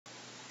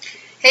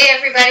Hey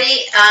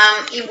everybody,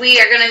 we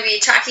are going to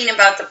be talking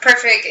about the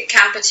perfect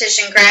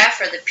competition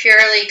graph or the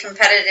purely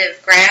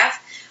competitive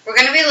graph. We're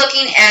going to be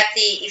looking at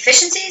the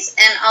efficiencies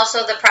and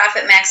also the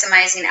profit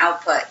maximizing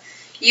output.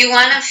 You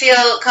want to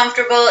feel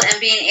comfortable in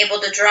being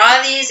able to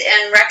draw these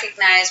and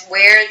recognize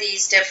where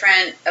these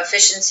different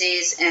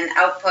efficiencies and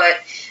output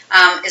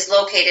is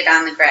located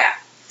on the graph.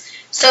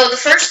 So the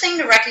first thing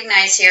to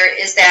recognize here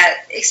is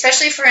that,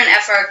 especially for an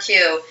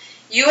FRQ,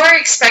 you are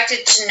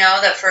expected to know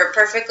that for a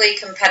perfectly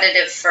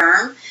competitive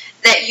firm,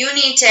 that you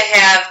need to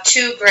have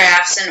two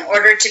graphs in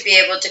order to be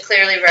able to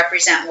clearly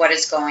represent what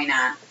is going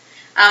on.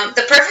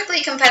 The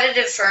perfectly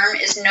competitive firm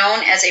is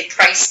known as a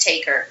price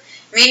taker,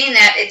 meaning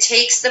that it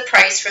takes the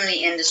price from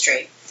the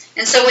industry.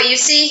 And so what you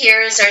see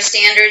here is our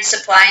standard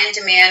supply and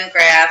demand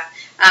graph.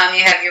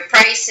 You have your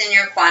price and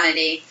your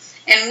quantity.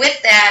 And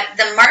with that,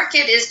 the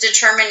market is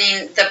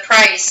determining the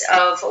price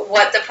of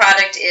what the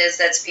product is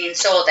that's being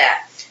sold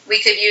at. We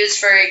could use,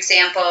 for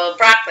example,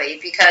 broccoli,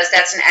 because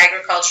that's an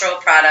agricultural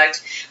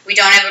product. We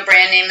don't have a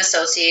brand name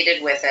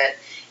associated with it.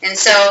 And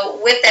so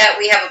with that,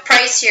 we have a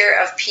price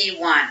here of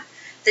P1.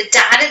 The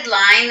dotted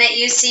line that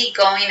you see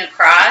going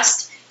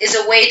across is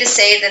a way to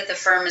say that the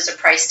firm is a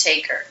price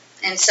taker.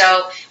 And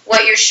so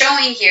what you're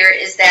showing here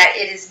is that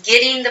it is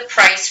getting the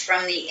price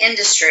from the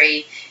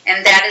industry,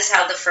 and that is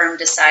how the firm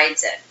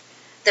decides it.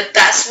 The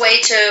best way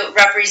to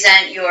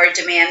represent your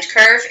demand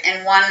curve,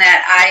 and one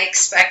that I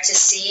expect to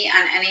see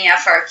on any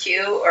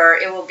FRQ, or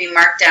it will be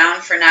marked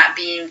down for not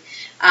being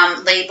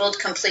labeled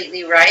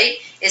completely right,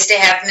 is to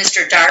have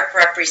Mr. Dark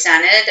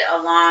represented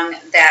along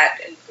that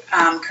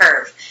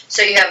curve.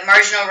 So you have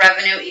marginal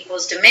revenue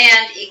equals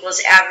demand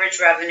equals average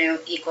revenue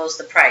equals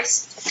the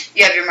price.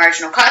 You have your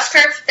marginal cost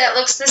curve that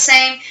looks the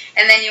same,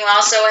 and then you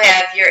also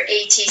have your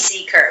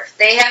ATC curve.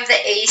 They have the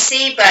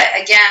AC, but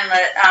again,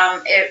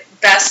 it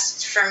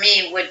best for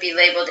me would be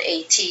labeled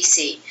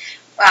ATC.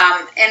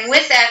 And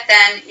with that,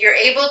 then, you're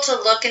able to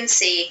look and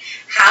see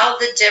how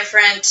the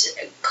different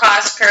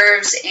cost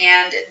curves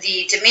and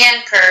the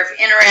demand curve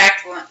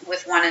interact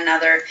with one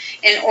another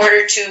in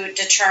order to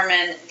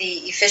determine the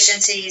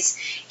efficiencies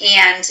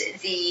and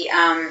the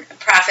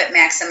profit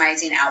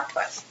maximizing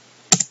output.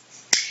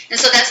 And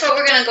so that's what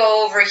we're going to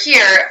go over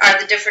here, are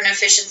the different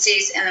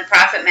efficiencies and the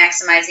profit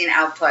maximizing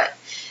output.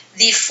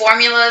 The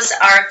formulas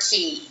are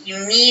key.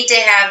 You need to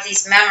have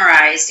these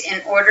memorized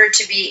in order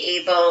to be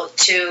able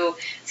to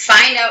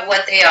find out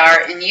what they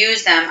are and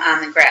use them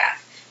on the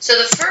graph. So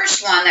the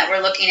first one that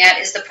we're looking at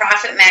is the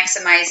profit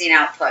maximizing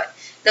output.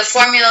 The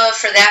formula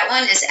for that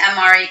one is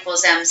MR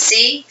equals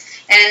MC.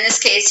 And in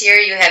this case here,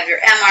 you have your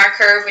MR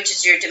curve, which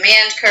is your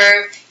demand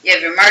curve. You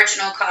have your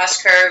marginal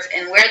cost curve.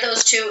 And where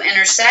those two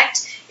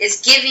intersect is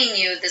giving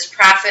you this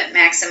profit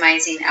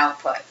maximizing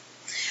output.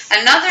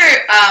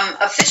 Another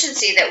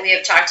efficiency that we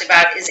have talked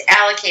about is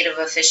allocative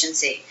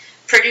efficiency,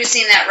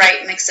 producing that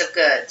right mix of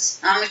goods.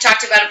 We've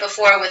talked about it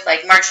before with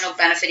like marginal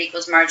benefit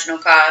equals marginal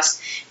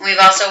cost, and we've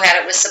also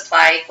had it with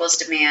supply equals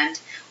demand.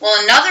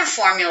 Well, another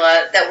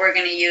formula that we're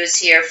going to use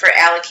here for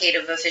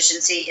allocative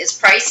efficiency is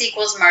price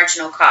equals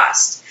marginal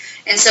cost.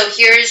 And so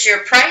here is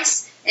your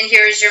price, and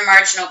here is your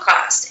marginal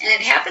cost. And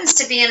it happens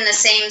to be in the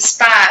same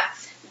spot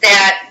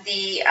that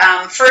the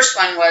first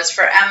one was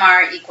for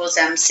MR equals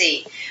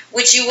MC,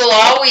 which you will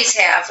always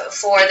have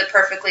for the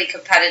perfectly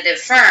competitive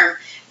firm,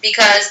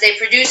 because they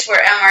produce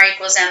where MR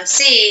equals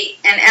MC,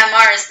 and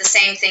MR is the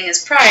same thing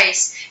as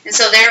price, and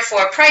so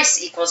therefore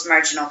price equals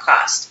marginal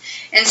cost.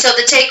 And so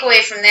the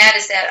takeaway from that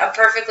is that a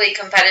perfectly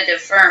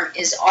competitive firm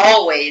is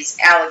always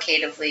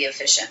allocatively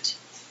efficient.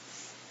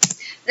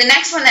 The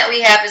next one that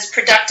we have is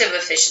productive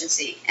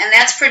efficiency, and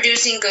that's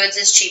producing goods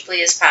as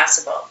cheaply as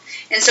possible.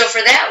 And so for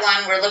that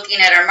one, we're looking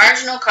at our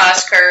marginal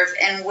cost curve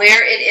and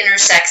where it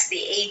intersects the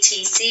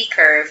ATC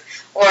curve,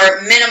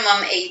 or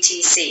minimum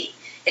ATC.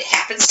 It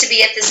happens to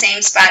be at the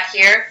same spot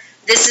here.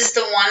 This is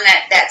the one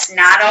that's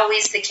not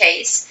always the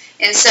case.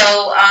 And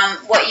so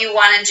what you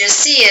want to just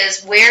see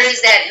is, where is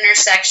that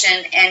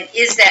intersection, and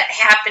is that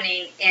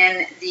happening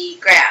in the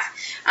graph?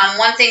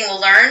 One thing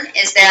we'll learn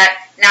is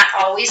that not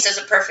always does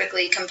a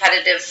perfectly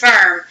competitive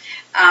firm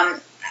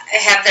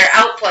have their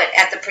output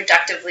at the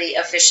productively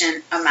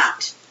efficient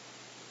amount.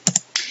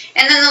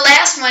 And then the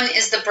last one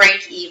is the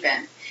break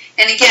even.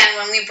 And again,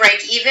 when we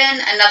break even,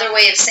 another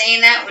way of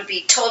saying that would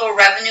be total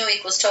revenue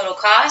equals total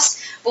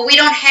cost. But we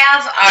don't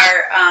have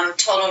our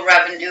total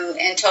revenue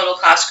and total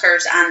cost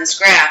curves on this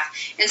graph.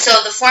 And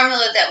so the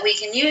formula that we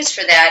can use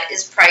for that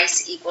is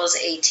price equals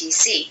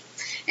ATC.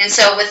 And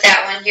so with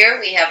that one here,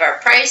 we have our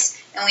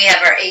price and we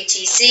have our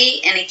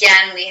ATC. And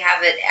again, we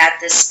have it at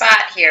this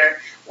spot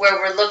here where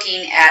we're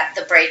looking at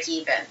the break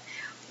even.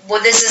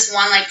 Well, this is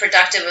one like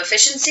productive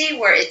efficiency,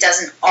 where it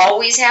doesn't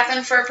always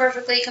happen for a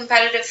perfectly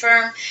competitive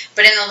firm,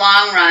 but in the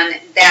long run,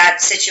 that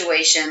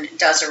situation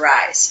does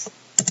arise.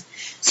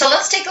 So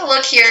let's take a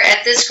look here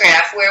at this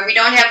graph where we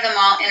don't have them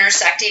all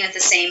intersecting at the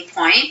same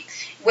point,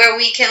 where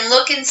we can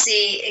look and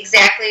see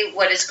exactly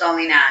what is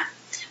going on.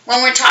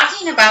 When we're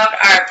talking about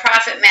our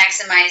profit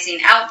maximizing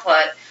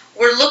output,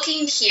 we're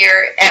looking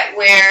here at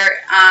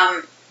where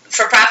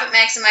for profit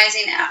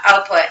maximizing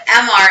output,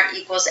 MR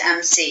equals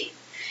MC.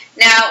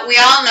 Now, we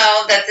all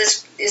know that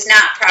this is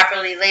not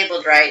properly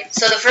labeled right,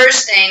 so the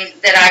first thing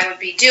that I would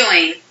be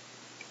doing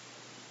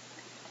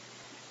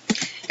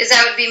is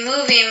I would be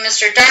moving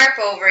Mr. Dark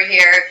over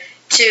here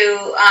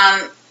to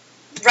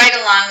right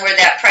along where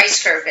that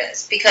price curve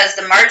is, because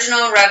the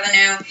marginal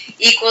revenue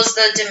equals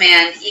the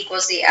demand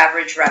equals the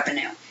average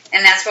revenue.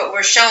 And that's what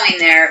we're showing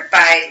there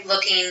by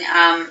looking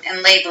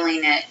and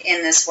labeling it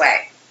in this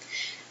way.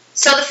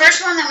 So the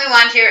first one that we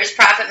want here is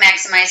profit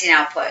maximizing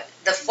output.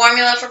 The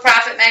formula for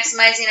profit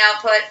maximizing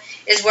output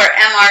is where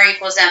MR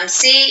equals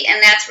MC,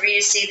 and that's where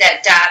you see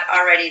that dot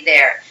already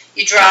there.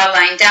 You draw a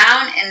line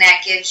down, and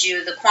that gives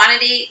you the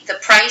quantity, the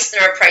price.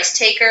 They're a price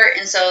taker,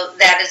 and so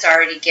that is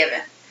already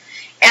given.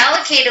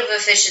 Allocative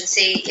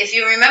efficiency, if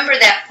you remember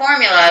that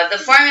formula, the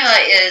formula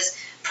is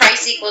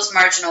price equals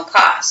marginal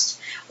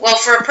cost. Well,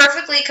 for a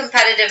perfectly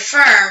competitive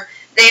firm,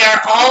 they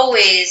are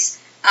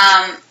always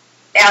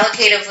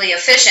allocatively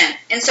efficient.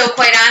 And so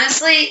quite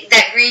honestly,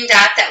 that green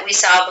dot that we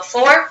saw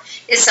before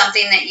is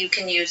something that you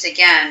can use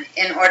again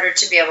in order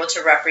to be able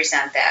to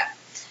represent that.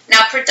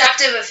 Now,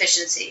 productive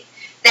efficiency.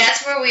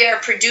 That's where we are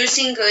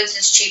producing goods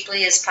as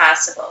cheaply as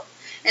possible.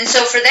 And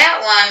so for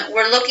that one,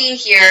 we're looking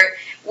here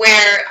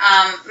where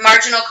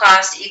marginal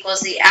cost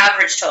equals the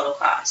average total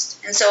cost.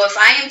 And so if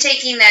I am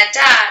taking that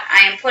dot,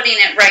 I am putting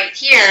it right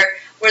here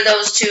where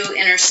those two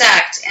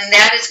intersect, and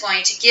that is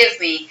going to give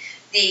me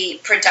the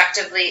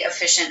productively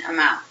efficient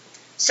amount.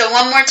 So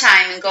one more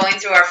time in going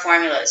through our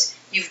formulas,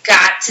 you've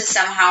got to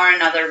somehow or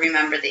another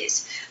remember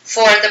these.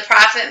 For the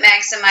profit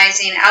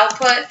maximizing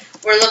output,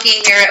 we're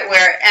looking here at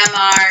where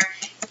MR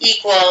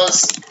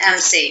equals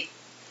MC.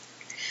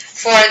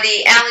 For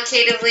the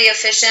allocatively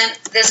efficient,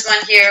 this one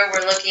here,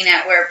 we're looking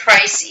at where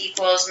price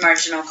equals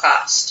marginal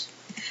cost.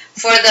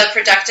 For the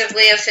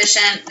productively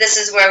efficient, this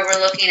is where we're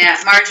looking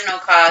at marginal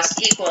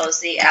cost equals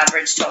the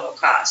average total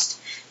cost.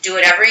 Do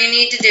whatever you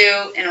need to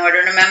do in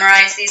order to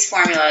memorize these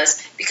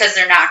formulas, because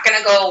they're not going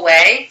to go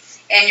away,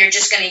 and you're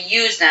just going to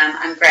use them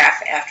on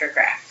graph after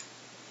graph.